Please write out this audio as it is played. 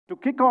To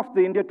kick off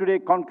the India Today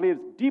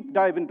Conclave's deep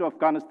dive into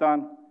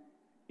Afghanistan,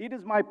 it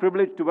is my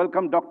privilege to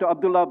welcome Dr.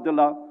 Abdullah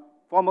Abdullah,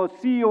 former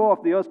CEO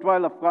of the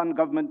erstwhile Afghan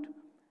government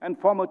and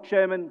former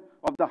chairman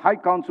of the High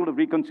Council of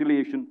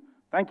Reconciliation.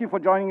 Thank you for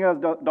joining us,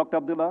 Dr.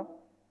 Abdullah.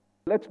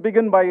 Let's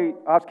begin by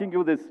asking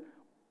you this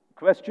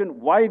question.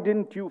 Why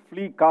didn't you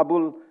flee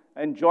Kabul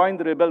and join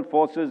the rebel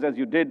forces as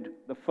you did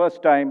the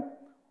first time,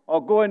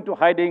 or go into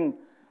hiding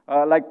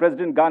like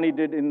President Ghani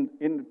did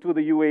to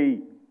the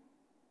UAE?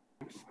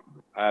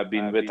 I've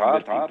been with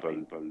our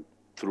people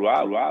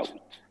throughout.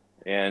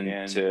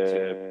 And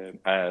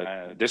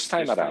this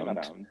time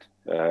around,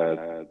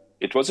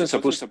 it wasn't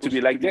supposed to be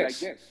like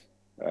this.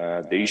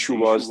 The issue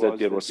was that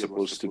there was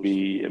supposed to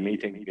be a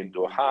meeting in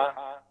Doha.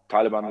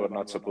 Taliban were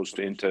not supposed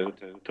to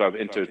have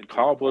entered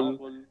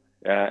Kabul.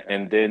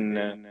 And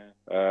then,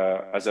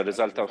 as a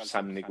result of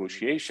some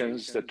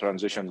negotiations, the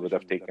transition would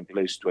have taken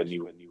place to a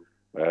new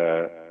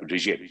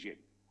regime.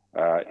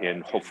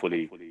 And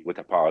hopefully with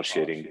a power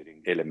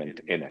sharing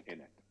element in it.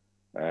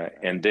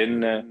 And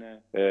then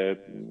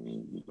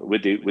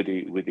with the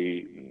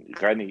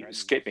Ghani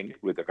escaping,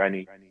 with the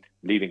Ghani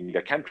leaving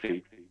the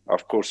country,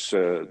 of course,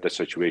 the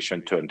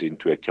situation turned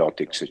into a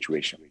chaotic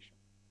situation.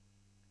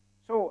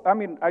 So,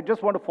 I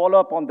just want to follow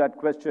up on that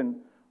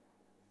question.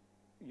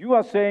 You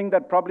are saying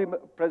that probably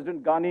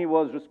President Ghani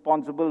was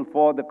responsible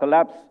for the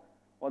collapse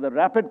or the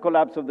rapid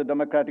collapse of the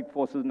democratic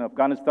forces in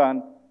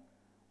Afghanistan.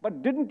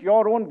 But didn't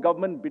your own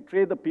government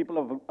betray the people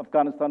of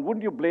Afghanistan?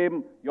 Wouldn't you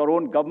blame your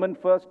own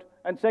government first?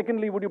 And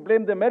secondly, would you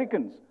blame the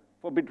Americans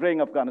for betraying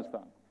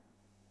Afghanistan?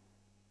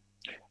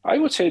 I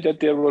would say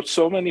that there were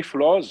so many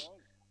flaws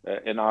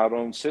in our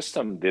own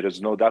system. There is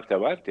no doubt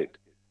about it.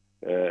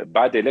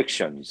 Bad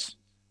elections,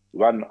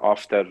 one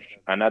after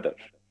another.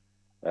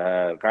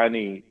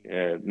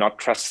 Ghani not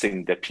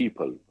trusting the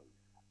people,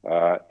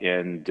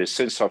 and the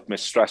sense of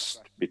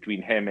mistrust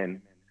between him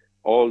and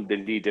all the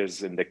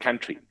leaders in the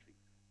country.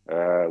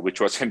 Which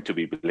was him to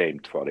be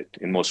blamed for it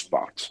in most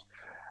parts.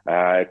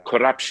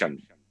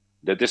 Corruption,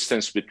 the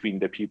distance between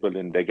the people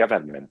and the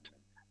government.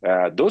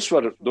 Those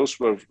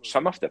were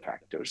some of the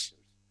factors.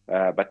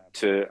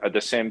 But at the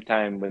same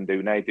time, when the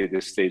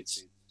United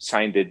States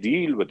signed a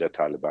deal with the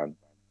Taliban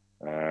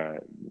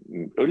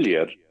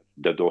earlier,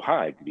 the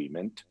Doha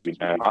Agreement, the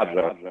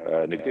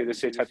United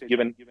States had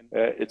given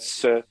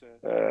its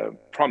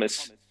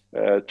promise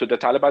to the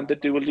Taliban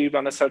that they will leave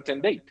on a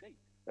certain date.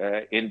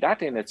 And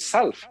that in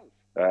itself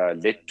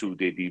led to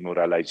the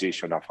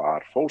demoralization of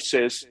our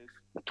forces,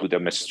 to the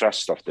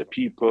mistrust of the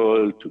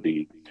people, to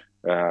the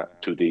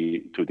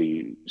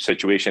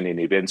situation in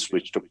events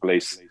which took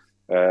place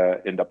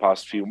in the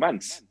past few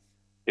months.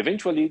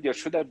 Eventually, there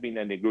should have been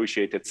a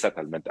negotiated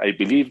settlement. I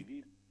believe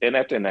in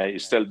it, and I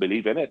still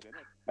believe in it.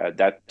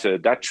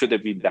 That should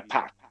have been the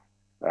path.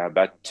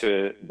 But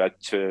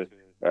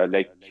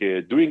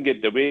doing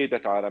it the way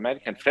that our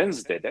American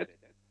friends did it,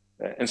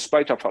 in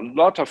spite of a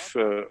lot of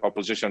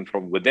opposition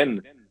from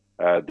within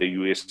the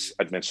U.S.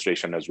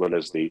 administration, as well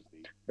as the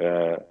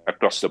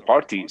across the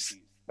parties,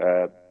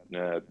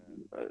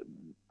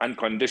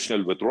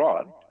 unconditional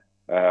withdrawal,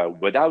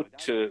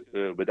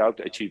 without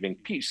achieving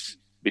peace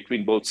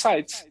between both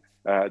sides.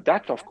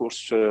 That, of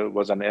course,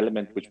 was an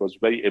element which was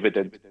very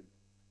evident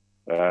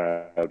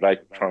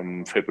right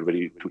from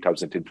February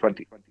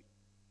 2020.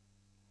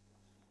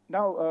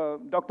 Now,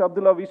 Dr.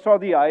 Abdullah, we saw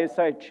the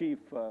ISI chief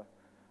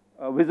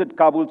visit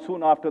Kabul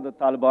soon after the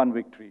Taliban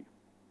victory.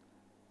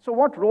 So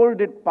what role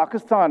did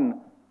Pakistan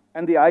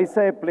and the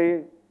ISI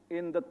play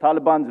in the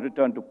Taliban's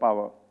return to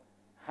power?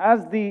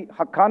 Has the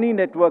Haqqani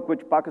network,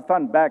 which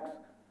Pakistan backs,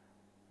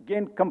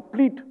 gained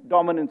complete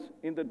dominance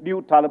in the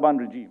new Taliban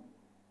regime?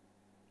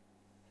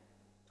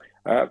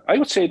 I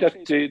would say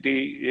that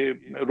the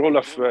role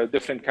of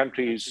different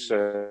countries,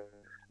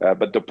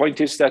 but the point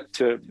is that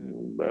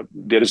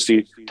there is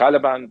the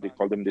Taliban, they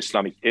call them the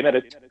Islamic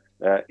Emirate,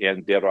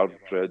 and there are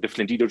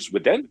different leaders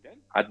within.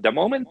 At the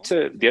moment,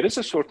 there is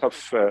a sort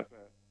of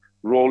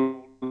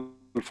role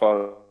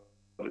for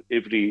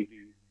every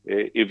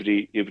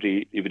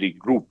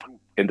group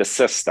in the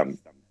system.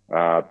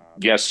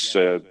 Yes,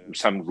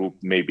 some group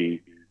may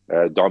be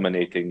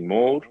dominating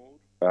more,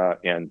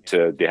 and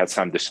they had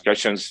some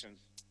discussions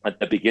at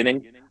the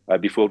beginning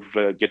before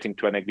getting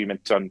to an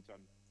agreement on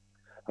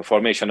the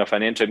formation of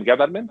an interim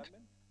government,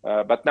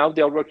 but now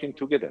they are working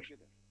together.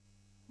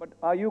 But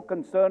are you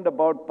concerned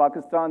about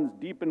Pakistan's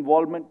deep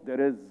involvement?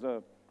 There is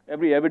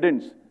every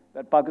evidence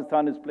that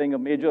Pakistan is playing a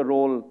major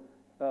role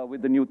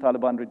with the new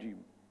Taliban regime.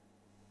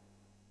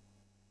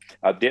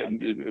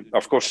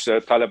 Of course,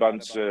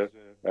 Taliban's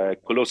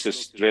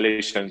closest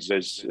relations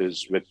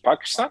is with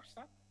Pakistan.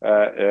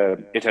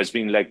 It has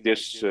been like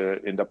this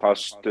in the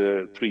past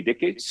 3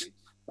 decades.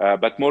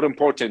 But more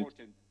important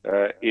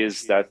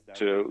is that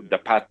the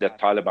path that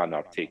Taliban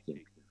are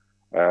taking.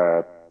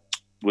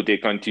 Would they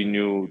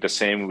continue the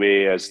same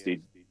way as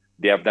they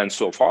have done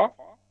so far,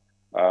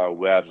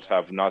 where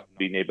have not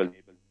been able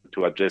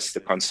to address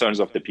the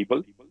concerns of the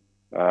people,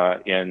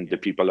 and the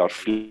people are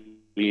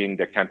fleeing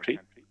the country?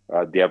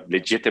 They have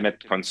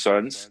legitimate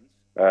concerns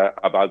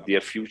about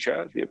their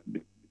future.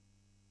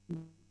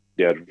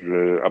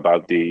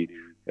 about the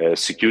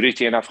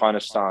security in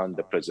Afghanistan,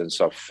 the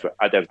presence of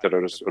other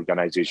terrorist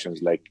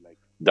organizations like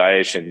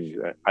Daesh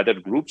and other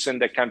groups in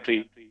the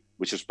country,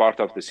 which is part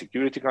of the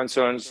security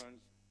concerns,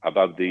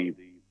 about the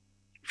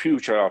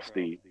future of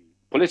the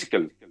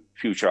political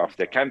future of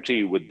the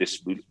country. With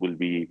this will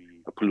be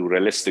a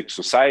pluralistic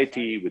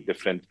society with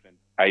different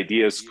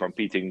ideas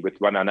competing with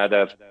one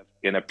another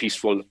in a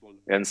peaceful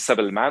and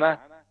civil manner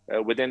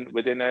within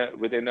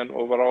an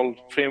overall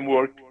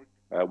framework.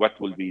 What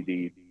will be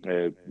the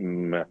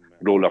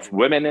role of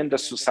women in the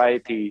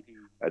society,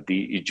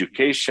 the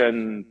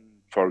education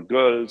for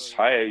girls,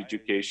 higher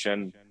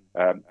education,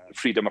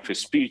 freedom of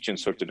speech, and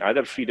certain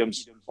other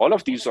freedoms. All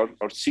of these are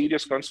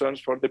serious concerns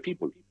for the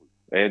people.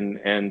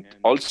 And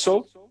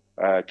also,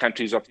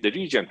 countries of the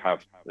region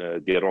have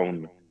their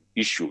own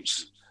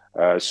issues.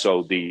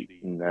 So the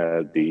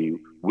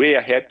way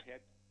ahead,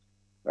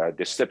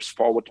 the steps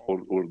forward,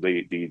 or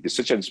the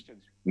decisions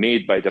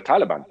made by the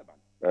Taliban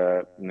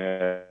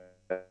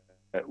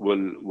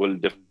will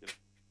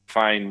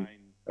define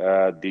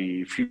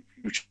the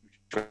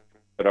future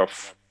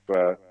of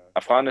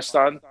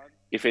Afghanistan.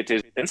 If it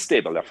is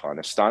unstable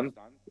Afghanistan,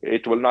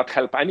 it will not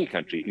help any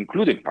country,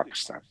 including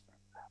Pakistan.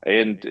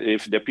 And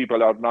if the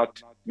people are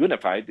not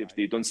unified, if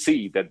they don't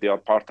see that they are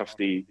part of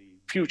the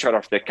future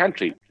of the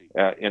country,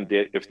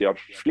 if they are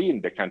fleeing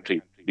the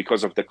country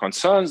because of the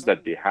concerns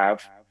that they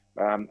have,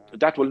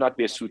 that will not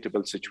be a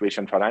suitable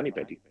situation for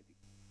anybody.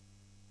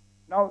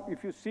 Now,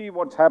 if you see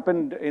what's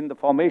happened in the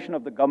formation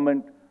of the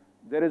government,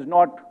 there is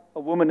not a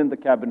woman in the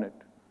cabinet.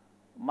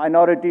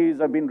 Minorities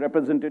have been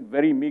represented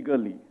very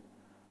meagerly.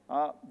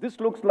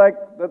 This looks like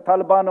the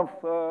Taliban of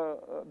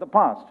the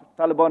past,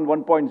 Taliban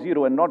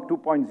 1.0 and not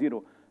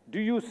 2.0. Do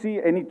you see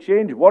any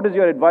change? What is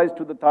your advice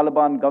to the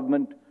Taliban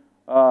government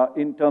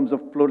in terms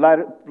of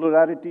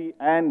plurality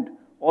and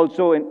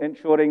also in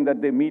ensuring that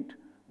they meet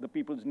the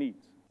people's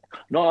needs?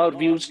 No, our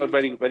views are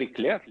very, very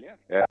clear.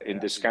 In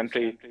this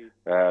country,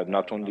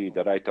 not only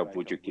the right of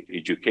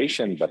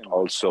education, but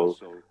also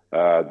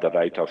the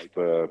right of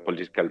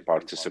political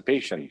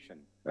participation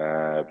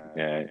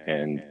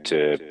and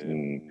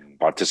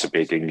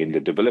participating in the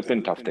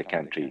development of the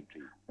country,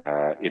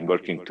 in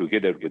working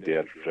together with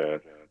their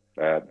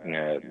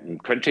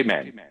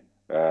countrymen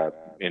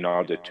in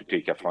order to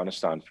take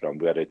Afghanistan from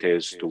where it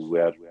is to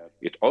where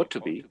it ought to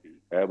be.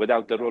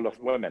 Without the role of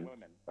women,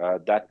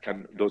 that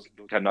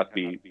cannot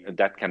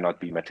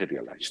be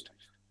materialized.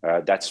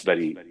 That's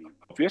very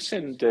obvious,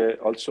 and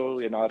also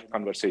in our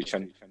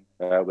conversation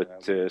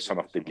with some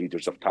of the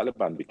leaders of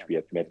Taliban, which we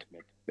had met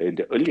in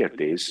the earlier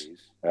days,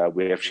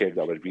 we have shared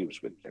our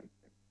views with them.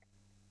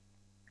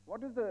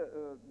 What is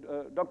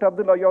Dr.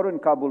 Abdullah, you're in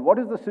Kabul. What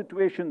is the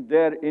situation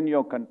there in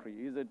your country?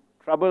 Is it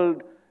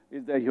troubled?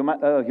 Is there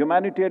a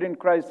humanitarian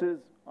crisis?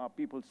 Are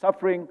people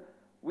suffering?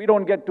 We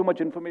don't get too much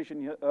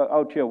information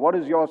out here. What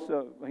is your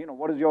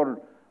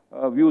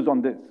views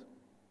on this?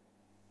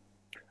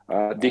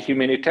 The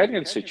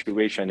humanitarian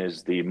situation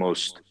is the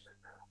most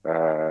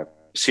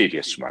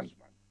serious one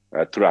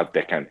throughout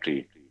the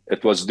country.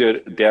 It was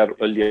there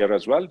earlier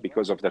as well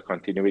because of the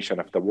continuation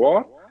of the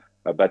war,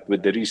 but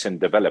with the recent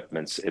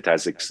developments, it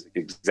has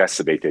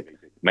exacerbated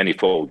many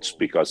folds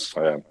because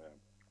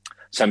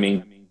some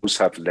Hindus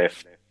have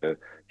left.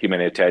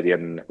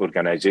 Humanitarian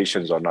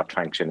organizations are not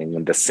functioning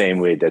in the same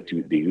way that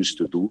they used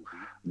to do,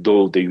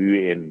 though the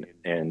UN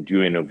and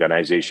UN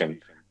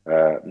organization,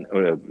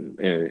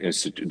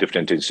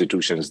 different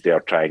institutions, they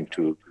are trying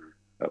to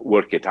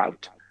work it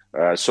out.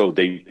 So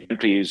the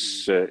country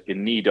is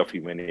in need of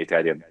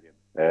humanitarian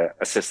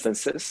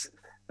assistances.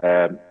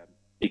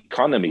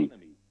 Economy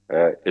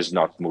is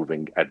not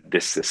moving at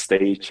this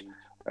stage.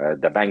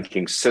 The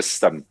banking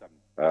system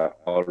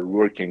are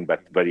working,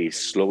 but very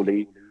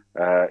slowly.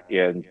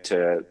 And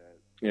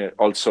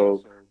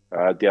also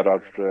there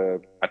are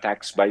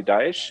attacks by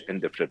Daesh in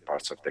different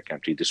parts of the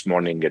country. This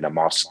morning in a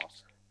mosque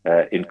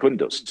in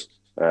Kunduz,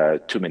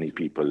 too many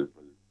people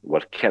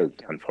were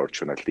killed,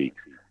 unfortunately,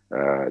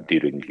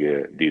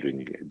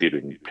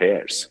 during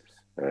prayers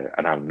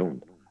around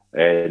noon.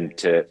 And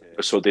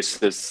so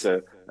this is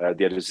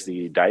there is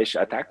the Daesh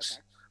attacks.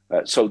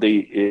 So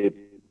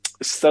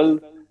still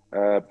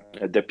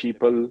the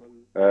people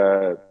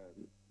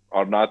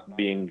are not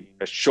being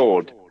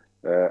assured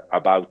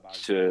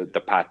about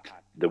the path,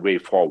 the way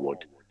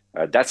forward.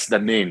 That's the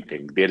main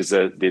thing. There is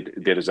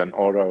an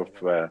aura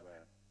of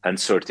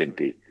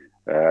uncertainty.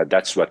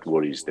 That's what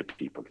worries the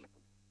people.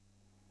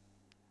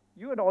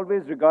 You had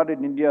always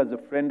regarded India as a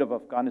friend of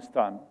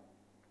Afghanistan.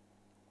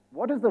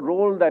 What is the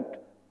role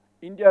that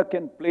India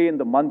can play in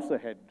the months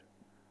ahead?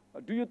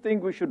 Do you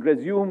think we should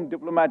resume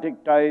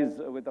diplomatic ties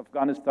with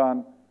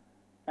Afghanistan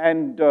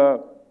and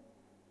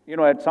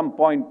at some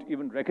point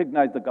even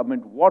recognize the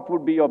government? What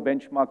would be your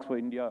benchmarks for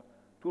India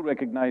to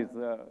recognize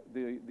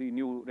the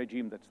new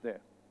regime that's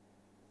there?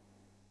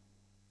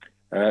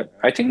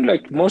 I think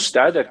like most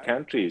other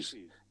countries,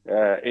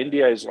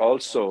 India is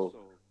also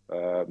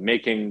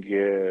making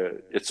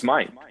its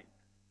mind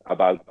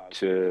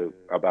about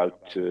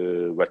what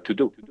to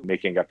do,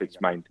 making up its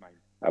mind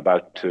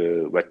about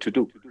what to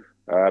do.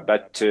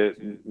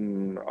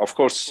 Of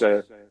course,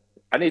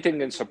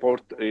 anything in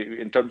support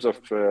in terms of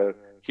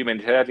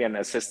humanitarian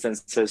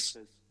assistances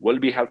will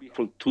be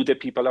helpful to the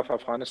people of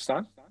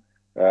Afghanistan.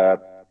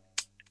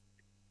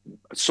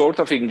 Sort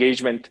of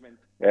engagement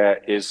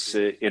is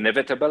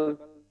inevitable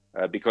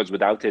because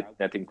without it,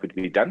 nothing could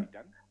be done.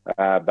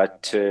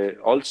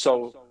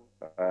 Also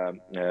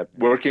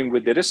working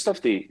with the rest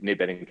of the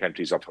neighboring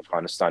countries of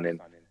Afghanistan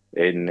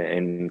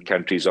in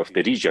countries of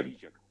the region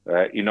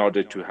in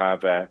order to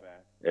have a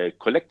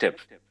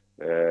collective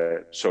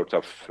sort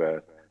of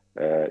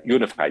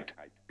unified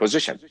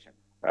position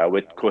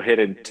with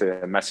coherent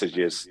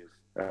messages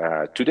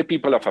to the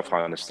people of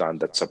Afghanistan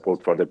that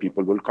support for the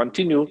people will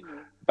continue,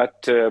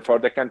 but for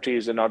the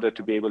countries in order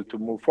to be able to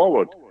move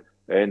forward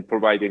in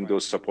providing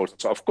those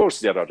supports. Of course,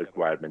 there are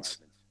requirements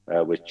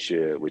which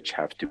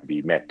have to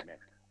be met.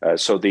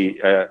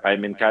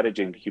 I'm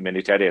encouraging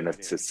humanitarian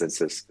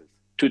assistances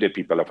to the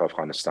people of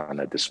Afghanistan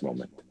at this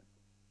moment.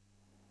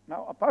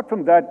 Now, apart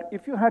from that,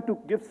 if you had to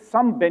give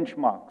some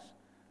benchmarks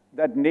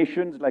that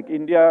nations like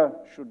India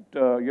should,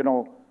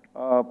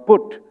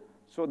 put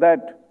so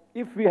that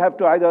if we have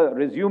to either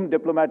resume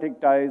diplomatic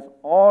ties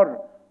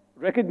or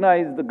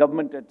recognize the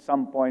government at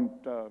some point,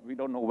 we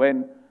don't know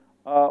when,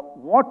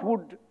 what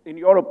would, in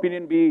your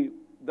opinion, be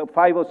the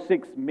 5 or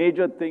 6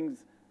 major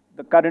things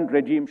the current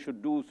regime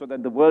should do so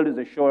that the world is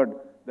assured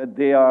that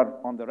they are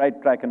on the right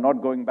track and not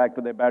going back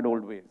to their bad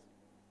old ways?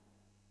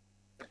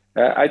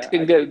 I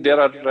think there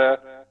are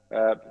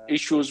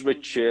issues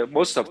which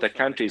most of the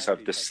countries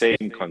have the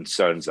same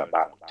concerns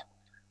about.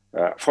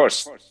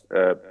 First,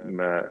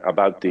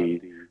 about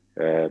the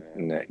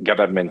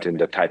government and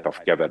the type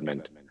of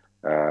government.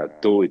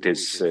 Though it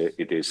is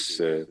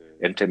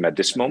interim at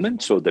this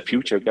moment, so the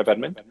future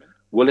government,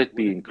 will it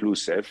be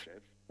inclusive?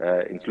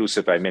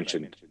 Inclusive, I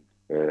mentioned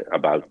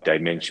about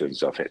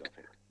dimensions of it.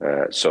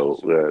 I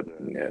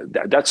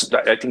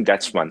think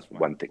that's one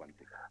thing.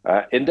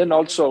 And then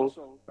also,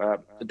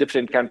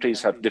 different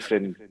countries have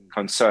different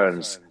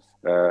concerns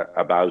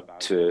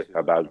about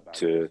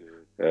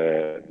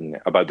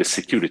the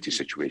security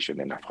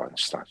situation in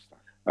Afghanistan.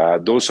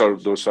 Those are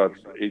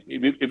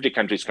every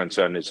country's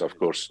concern is, of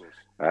course,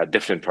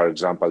 different. For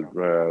example,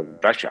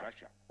 Russia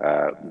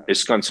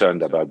is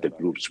concerned about the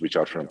groups which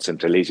are from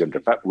Central Asian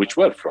which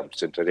were from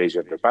Central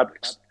Asian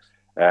republics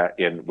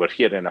and were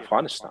here in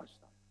Afghanistan.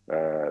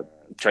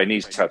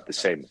 Chinese have the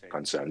same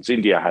concerns.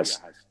 India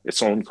has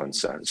its own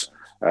concerns.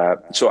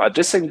 So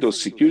addressing those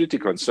security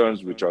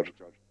concerns which are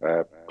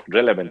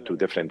relevant to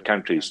different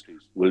countries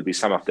will be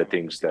some of the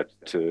things that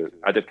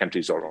other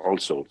countries are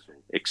also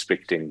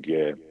expecting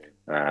the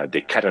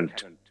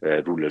current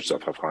rulers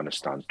of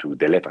Afghanistan to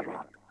deliver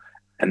on.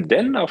 And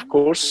then, of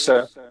course,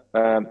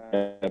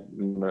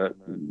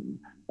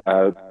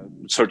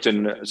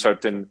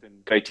 certain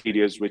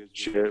criteria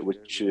which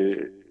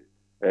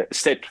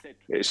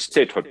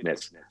statehood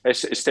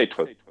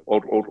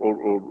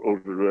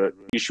or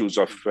issues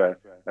of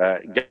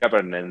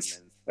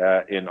governance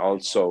and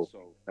also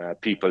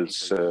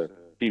people's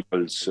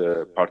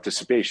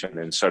participation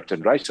in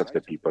certain rights of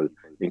the people,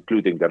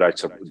 including the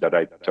right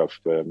of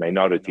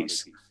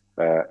minorities,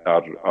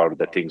 are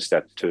the things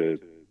that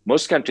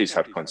most countries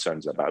have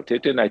concerns about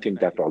it, and I think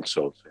that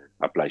also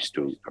applies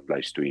to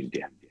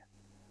India.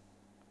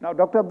 Now,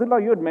 Dr.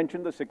 Abdullah, you had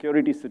mentioned the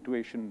security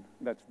situation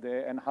that's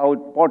there and how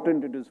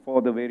important it is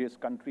for the various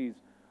countries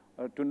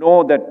to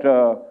know that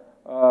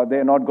they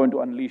are not going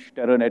to unleash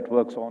terror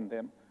networks on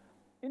them.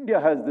 India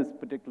has this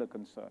particular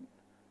concern.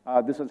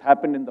 This has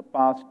happened in the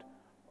past.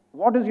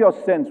 What is your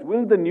sense?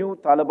 Will the new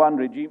Taliban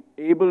regime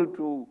able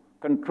to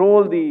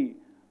control the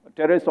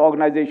terrorist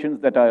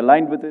organizations that are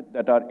aligned with it,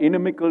 that are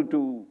inimical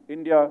to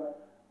India?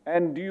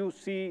 And do you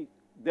see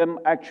them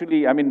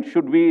actually,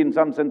 should we in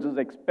some senses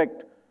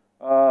expect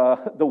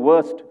the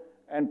worst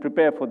and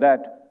prepare for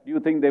that? Do you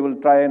think they will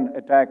try and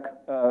attack,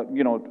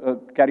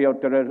 carry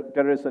out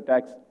terrorist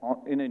attacks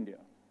in India?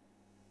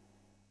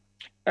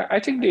 I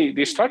think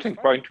the starting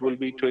point will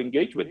be to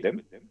engage with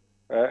them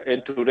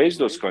and to raise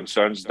those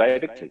concerns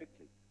directly.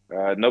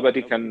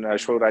 Nobody can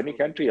assure any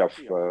country of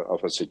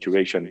a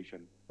situation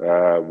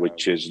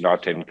which is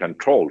not in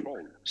control.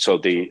 So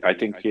I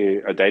think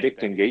a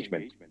direct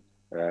engagement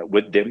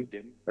with them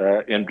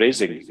and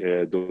raising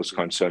those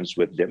concerns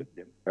with them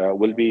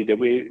will be the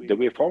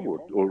way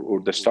forward or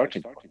the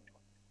starting point.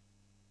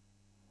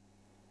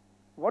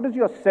 What is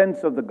your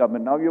sense of the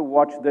government? Now you've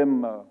watched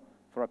them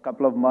for a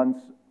couple of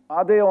months.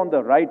 Are they on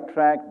the right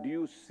track? Do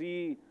you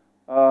see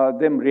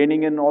them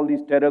reining in all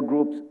these terror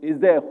groups? Is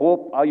there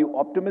hope? Are you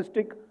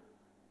optimistic?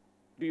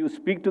 Do you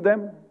speak to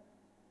them?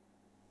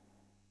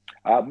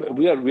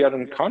 We are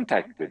in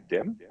contact with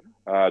them.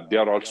 They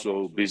are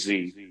also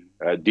busy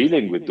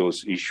dealing with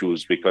those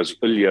issues because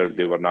earlier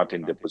they were not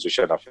in the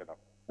position of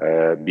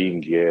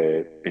being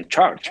in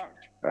charge.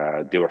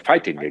 They were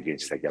fighting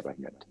against the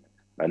government.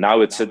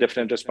 Now it's a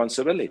different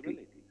responsibility.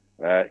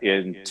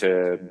 And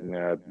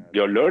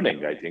you're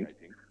learning, I think,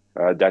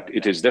 that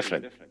it is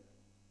different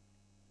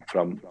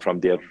from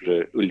their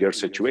earlier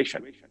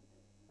situation.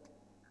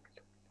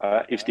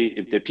 If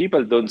the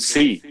people don't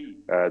see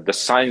the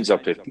signs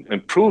of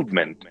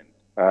improvement,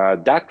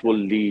 that will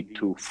lead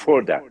to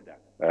further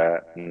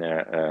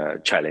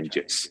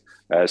challenges.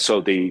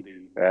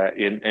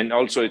 And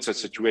also it's a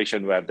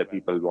situation where the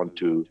people want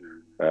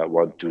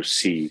to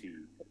see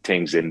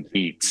things in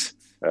deeds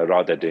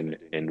rather than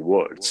in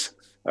words.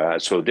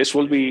 So this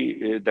will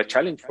be the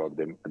challenge for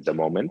them at the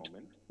moment.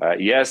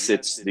 Yes,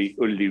 it's the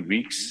early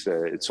weeks.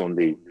 It's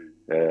only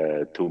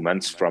 2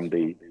 months from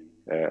the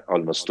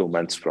almost 2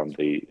 months from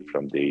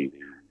the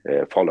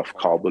fall of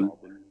Kabul,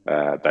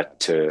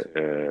 but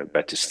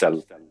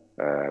still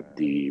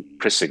the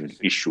pressing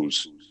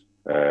issues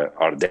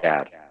are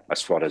there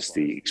as far as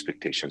the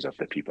expectations of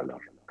the people are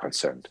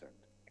concerned.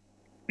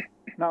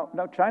 Now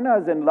China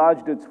has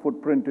enlarged its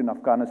footprint in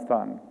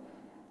Afghanistan.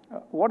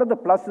 What are the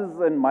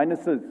pluses and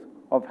minuses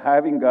of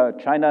having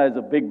China as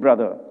a big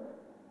brother?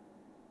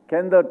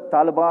 Can the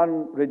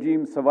Taliban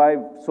regime survive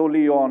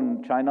solely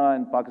on China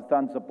and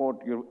Pakistan support?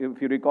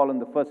 If you recall, in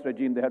the first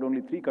regime, they had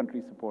only 3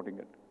 countries supporting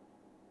it.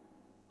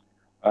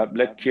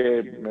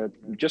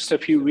 Just a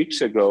few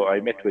weeks ago, I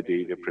met with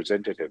the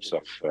representatives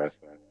of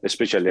the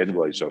special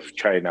envoys of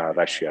China,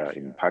 Russia,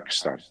 and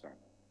Pakistan.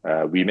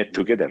 We met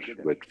together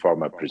with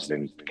former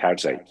President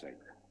Karzai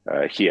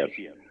here.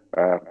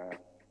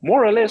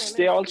 More or less,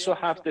 they also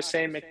have the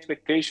same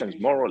expectations,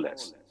 more or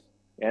less,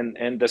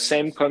 and the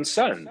same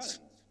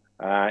concerns.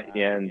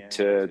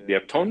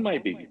 Their tone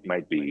might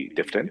be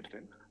different.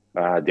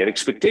 Their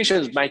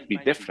expectations might be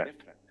different,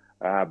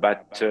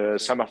 but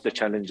some of the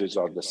challenges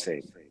are the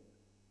same.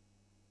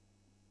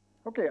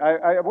 Okay,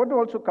 I want to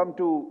also come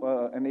to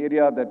an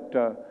area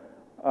that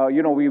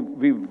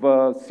we've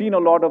seen a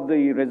lot of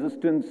the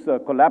resistance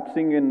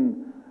collapsing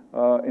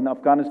in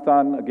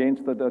Afghanistan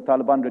against the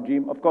Taliban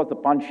regime. Of course, the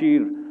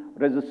Panjshir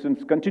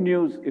resistance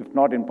continues, if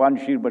not in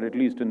Panjshir, but at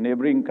least in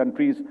neighboring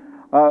countries.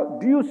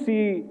 Do you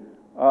see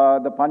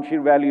the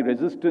Panjshir Valley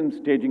resistance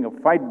staging a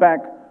fight back,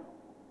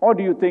 or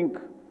do you think,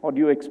 or do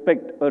you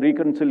expect a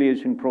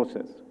reconciliation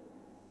process?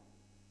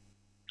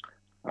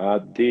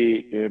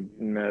 The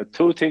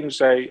 2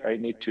 things I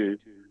need to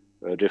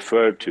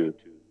refer to,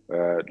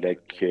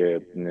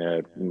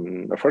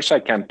 first I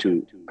came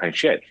to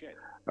Panjshir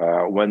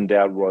when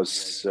there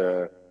was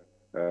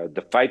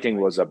the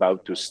fighting was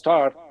about to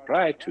start.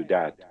 Prior to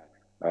that,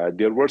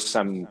 there were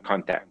some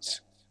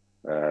contacts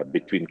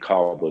between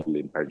Kabul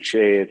and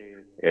Panjshir,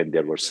 and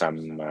there were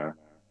some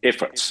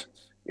efforts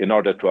in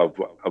order to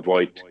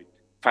avoid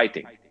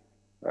fighting.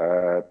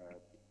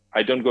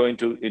 I don't go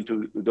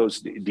into those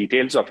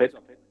details of it,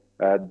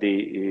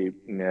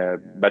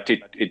 but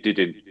it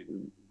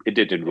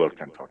didn't work,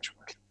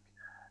 unfortunately.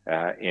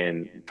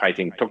 And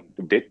fighting took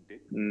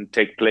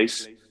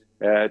place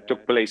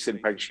in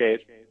Panjshir,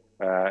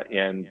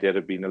 and there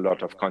have been a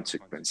lot of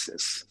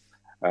consequences.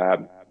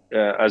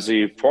 As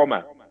a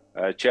former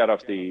chair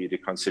of the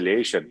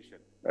reconciliation,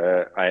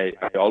 I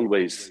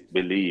always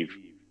believe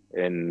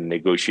in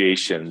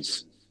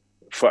negotiations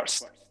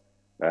first.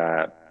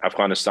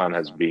 Afghanistan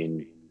has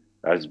been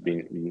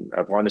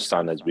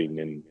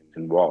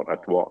in war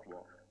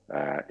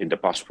in the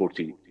past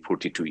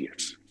 42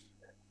 years,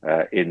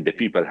 and the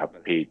people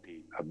have paid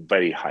a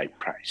very high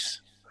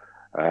price.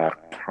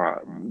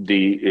 For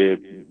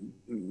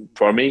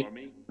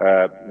me,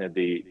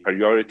 the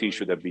priority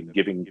should have been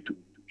given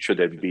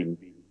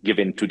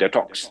to the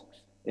talks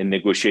in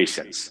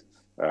negotiations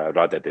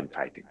rather than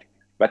fighting.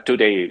 But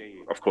today,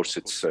 of course,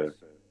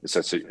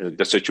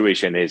 the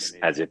situation is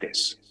as it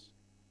is.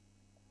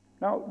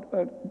 Now,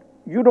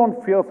 you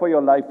don't fear for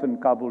your life in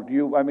Kabul, do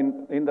you? I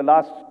mean, in the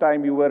last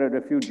time you were a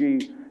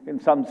refugee, in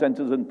some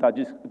senses, in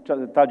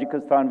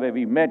Tajikistan, where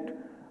we met,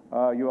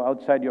 you were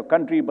outside your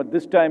country, but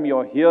this time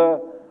you're here.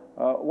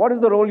 What is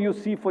the role you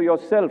see for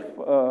yourself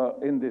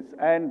in this?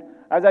 And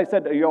as I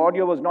said, your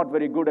audio was not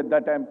very good at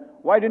that time.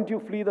 Why didn't you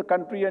flee the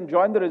country and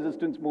join the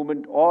resistance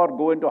movement, or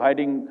go into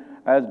hiding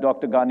as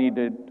Dr. Ghani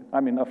did?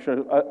 I mean,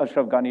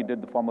 Ashraf Ghani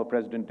did, the former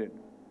president did.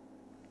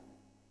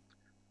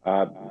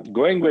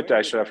 Going with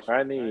Ashraf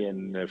Ghani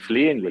and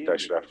fleeing with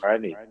Ashraf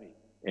Ghani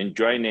and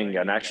joining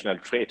a national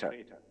traitor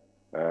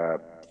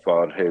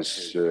for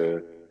his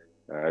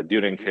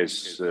during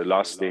his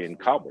last day in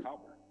Kabul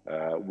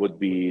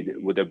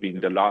would have been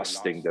the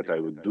last thing that I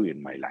would do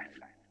in my life.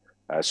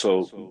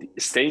 So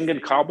staying in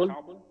Kabul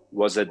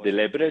was a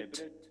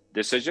deliberate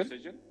decision.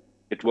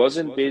 It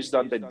wasn't based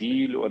on the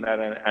deal or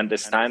an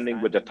understanding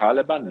with the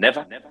Taliban,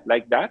 never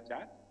like that.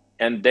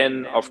 And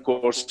then, of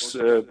course,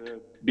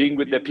 being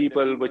with the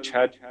people which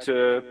had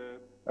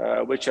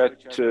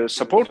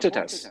supported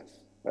us,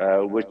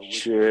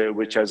 which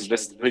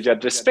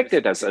had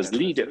respected us as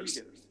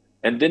leaders,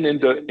 and then in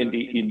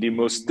the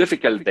most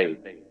difficult day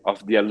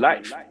of their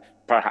life,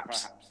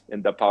 perhaps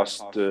in the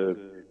past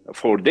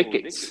 4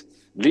 decades,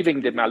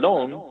 leaving them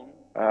alone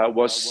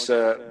was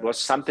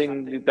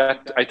something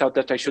that I thought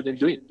that I shouldn't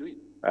do it,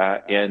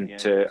 and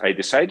I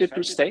decided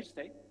to stay.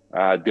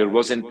 There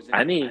wasn't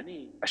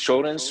any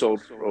assurance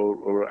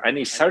or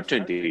any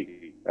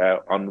certainty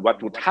on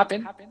what would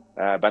happen,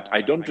 but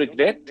I don't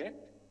regret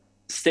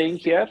staying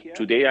here.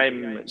 Today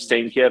I'm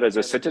staying here as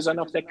a citizen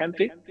of the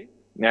country,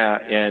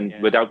 and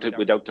without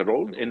a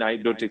role, and I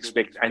don't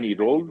expect any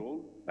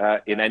role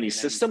in any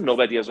system.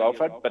 Nobody has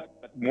offered, but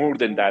more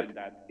than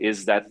that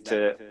is that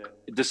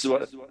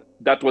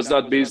that was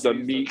not based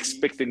on me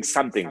expecting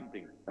something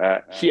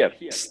here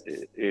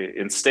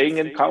in staying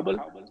in Kabul,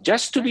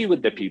 just to be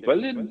with the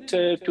people. And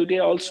today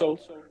also,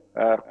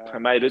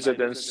 my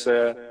residence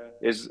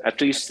is at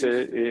least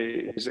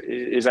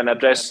is an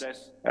address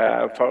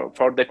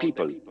for the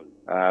people.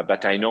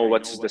 But I know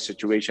what's the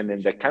situation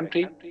in the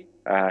country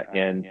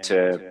and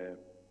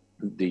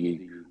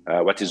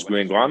what is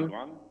going on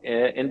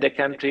in the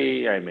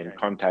country. I'm in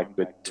contact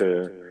with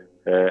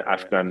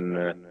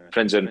Afghan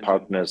friends and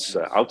partners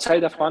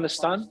outside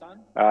Afghanistan.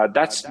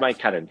 That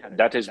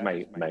is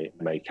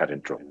my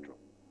current role.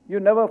 You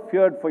never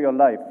feared for your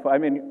life. I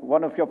mean,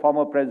 one of your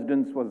former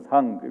presidents was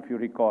hung, if you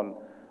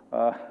recall,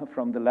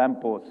 from the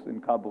lamppost in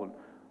Kabul.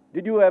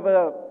 Did you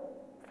ever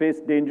face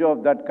danger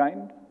of that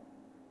kind?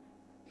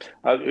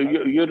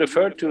 You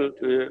referred to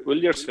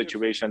earlier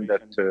situation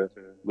that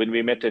when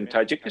we met in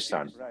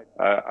Tajikistan,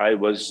 I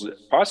was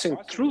passing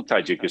through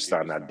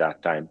Tajikistan at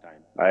that time.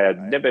 I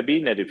had never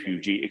been a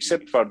refugee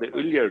except for the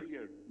earlier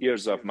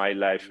years of my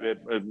life,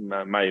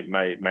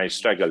 my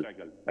struggle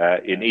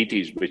in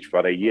 80s, which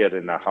for a year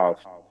and a half,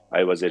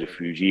 I was a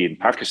refugee in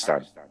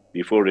Pakistan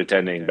before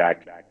returning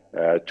back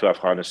to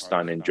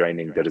Afghanistan and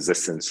joining the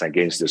resistance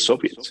against the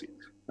Soviets.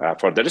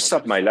 For the rest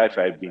of my life,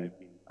 I've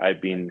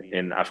been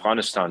in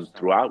Afghanistan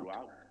throughout,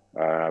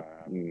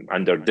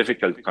 under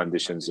difficult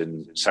conditions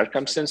and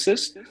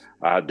circumstances.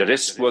 The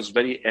risk was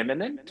very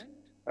imminent,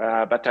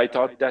 but I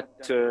thought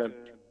that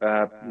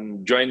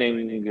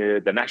joining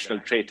the national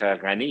traitor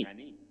Ghani,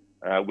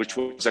 which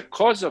was a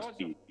cause of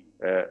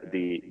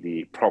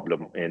the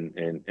problem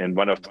and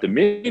one of the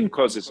main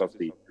causes of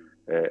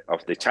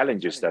the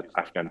challenges that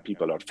Afghan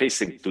people are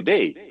facing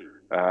today,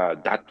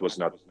 that was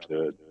not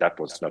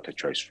a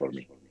choice for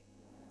me.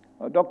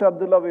 Dr.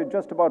 Abdullah, we've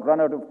just about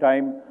run out of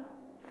time.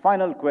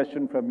 Final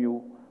question from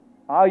you.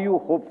 Are you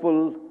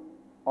hopeful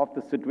of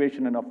the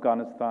situation in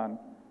Afghanistan?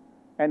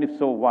 And if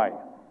so, why?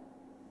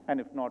 And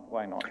if not,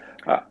 why not?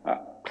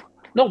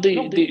 No,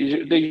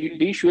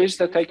 the issue is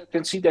that I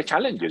can see the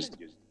challenges.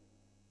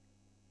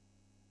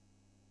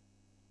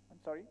 I'm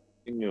sorry?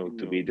 Continue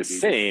to be the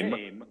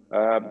same.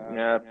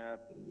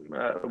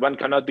 One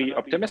cannot be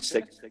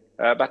optimistic,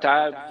 but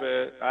I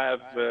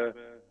have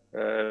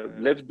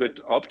lived with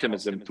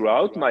optimism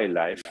throughout my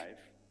life,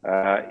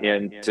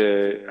 and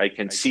I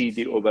can see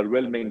the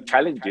overwhelming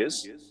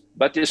challenges,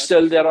 but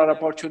still there are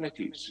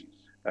opportunities.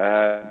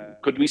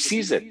 Could we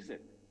seize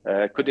it?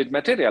 Could it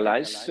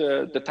materialize?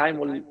 The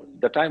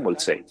time will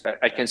say.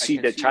 I can see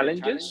the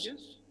challenges.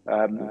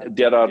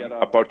 There are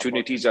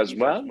opportunities as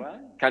well.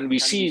 Can we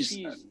seize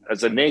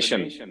as a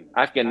nation,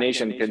 Afghan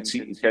nation,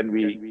 can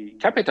we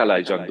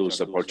capitalize on those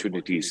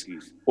opportunities?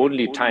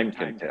 Only time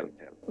can tell.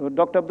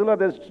 Dr. Abdullah,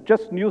 there's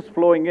just news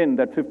flowing in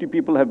that 50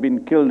 people have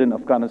been killed in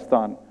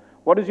Afghanistan.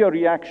 What is your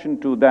reaction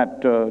to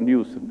that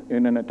news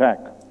in an attack?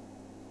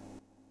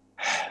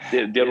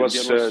 There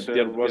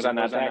was an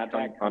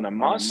attack on a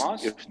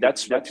mosque, if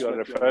that's what you are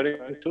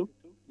referring to.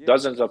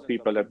 Dozens of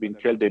people have been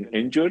killed and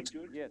injured,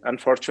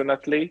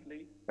 unfortunately.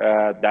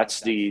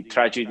 That's the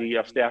tragedy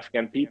of the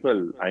Afghan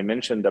people. I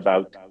mentioned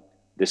about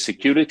the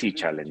security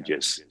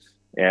challenges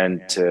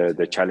and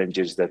the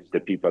challenges that the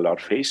people are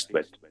faced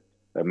with.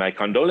 My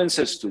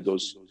condolences to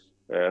those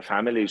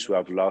families who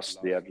have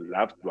lost their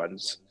loved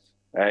ones.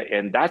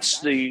 And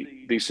that's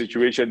the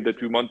situation that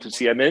we want to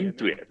see an end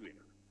to it.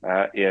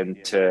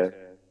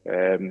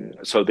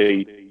 So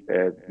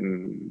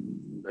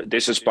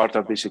this is part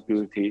of the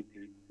security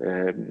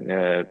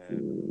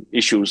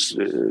issues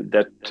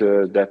that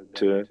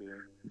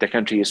the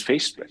country is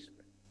faced with.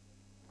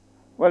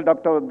 Well,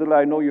 Dr. Abdullah,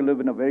 I know you live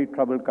in a very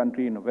troubled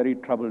country, in a very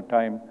troubled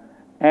time.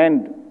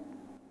 And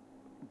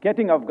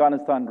getting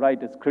Afghanistan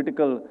right is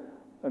critical,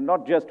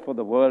 not just for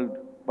the world,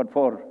 but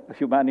for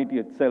humanity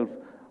itself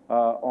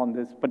on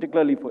this,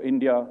 particularly for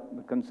India.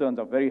 The concerns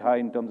are very high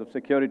in terms of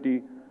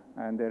security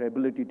and their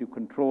ability to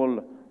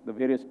control the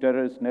various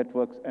terrorist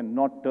networks and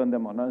not turn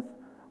them on us.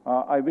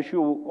 I wish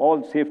you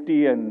all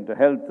safety and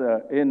health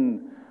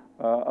in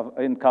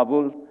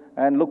Kabul,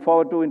 and look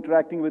forward to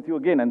interacting with you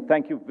again. And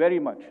thank you very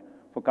much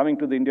for coming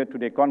to the India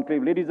Today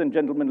Conclave. Ladies and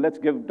gentlemen, let's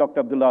give Dr.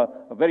 Abdullah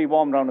a very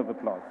warm round of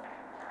applause.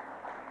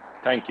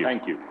 Thank you.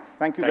 Thank you.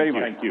 Thank you very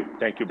much. Thank you.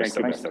 Thank you,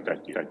 Mr. Minister.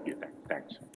 Thank you. Thanks.